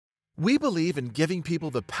We believe in giving people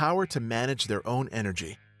the power to manage their own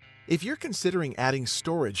energy. If you're considering adding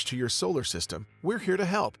storage to your solar system, we're here to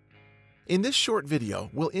help. In this short video,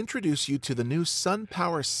 we'll introduce you to the new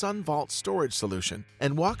SunPower SunVault Storage solution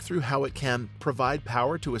and walk through how it can provide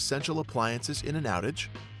power to essential appliances in an outage,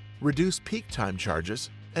 reduce peak time charges,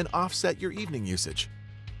 and offset your evening usage.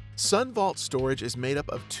 SunVault Storage is made up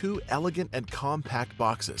of two elegant and compact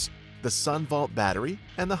boxes, the SunVault Battery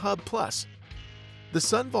and the Hub Plus. The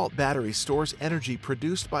SunVault Battery stores energy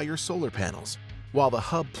produced by your solar panels, while the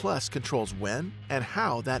Hub Plus controls when and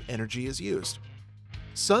how that energy is used.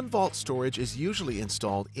 SunVault Storage is usually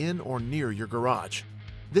installed in or near your garage.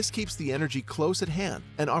 This keeps the energy close at hand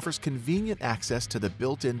and offers convenient access to the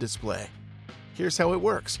built-in display. Here's how it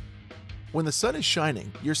works. When the sun is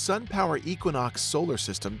shining, your SunPower Equinox solar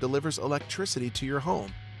system delivers electricity to your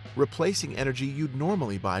home, replacing energy you'd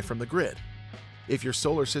normally buy from the grid. If your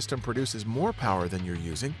solar system produces more power than you're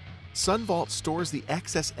using, SunVault stores the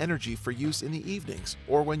excess energy for use in the evenings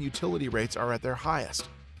or when utility rates are at their highest,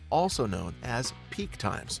 also known as peak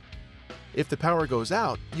times. If the power goes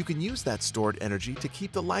out, you can use that stored energy to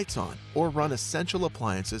keep the lights on or run essential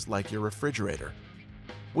appliances like your refrigerator.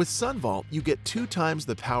 With SunVault, you get 2 times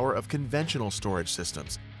the power of conventional storage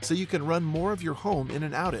systems, so you can run more of your home in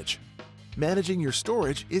an outage. Managing your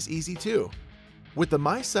storage is easy too. With the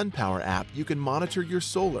My SunPower app, you can monitor your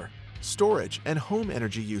solar, storage, and home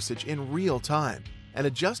energy usage in real time and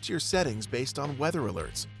adjust your settings based on weather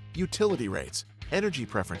alerts, utility rates, energy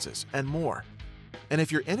preferences, and more. And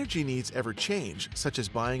if your energy needs ever change, such as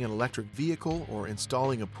buying an electric vehicle or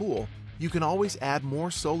installing a pool, you can always add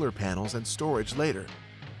more solar panels and storage later.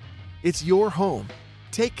 It's your home.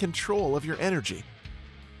 Take control of your energy